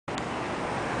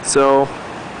So,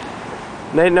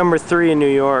 night number 3 in New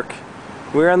York.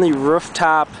 We're on the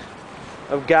rooftop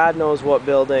of God knows what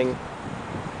building.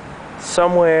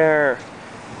 Somewhere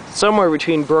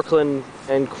between Brooklyn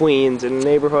and Queens, in a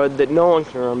neighborhood that no one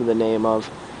can remember the name of.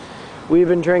 We've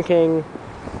been drinking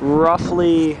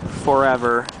roughly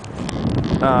forever.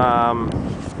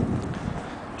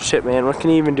 Shit, man, what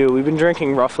can you even do? We've been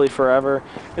drinking roughly forever.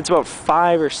 It's about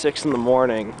 5 or 6 in the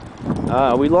morning.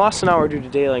 We lost an hour due to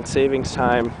daylight savings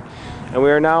time, and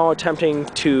we are now attempting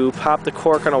to pop the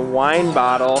cork on a wine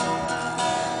bottle.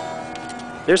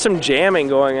 There's some jamming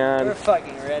going on. We're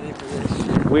fucking ready for this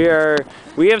shit.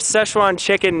 We have Szechuan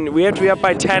chicken. We have to be up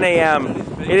by 10 a.m.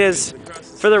 It is,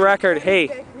 for the record,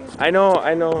 hey, I know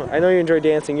you enjoy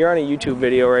dancing. You're on a YouTube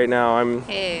video right now.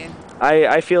 Hey.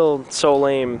 I feel so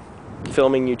lame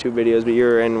filming YouTube videos, but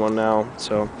you're in one now,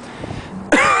 so.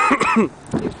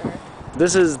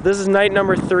 This is night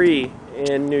number 3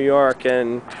 in New York,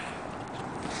 and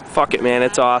fuck it, man,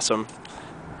 it's awesome.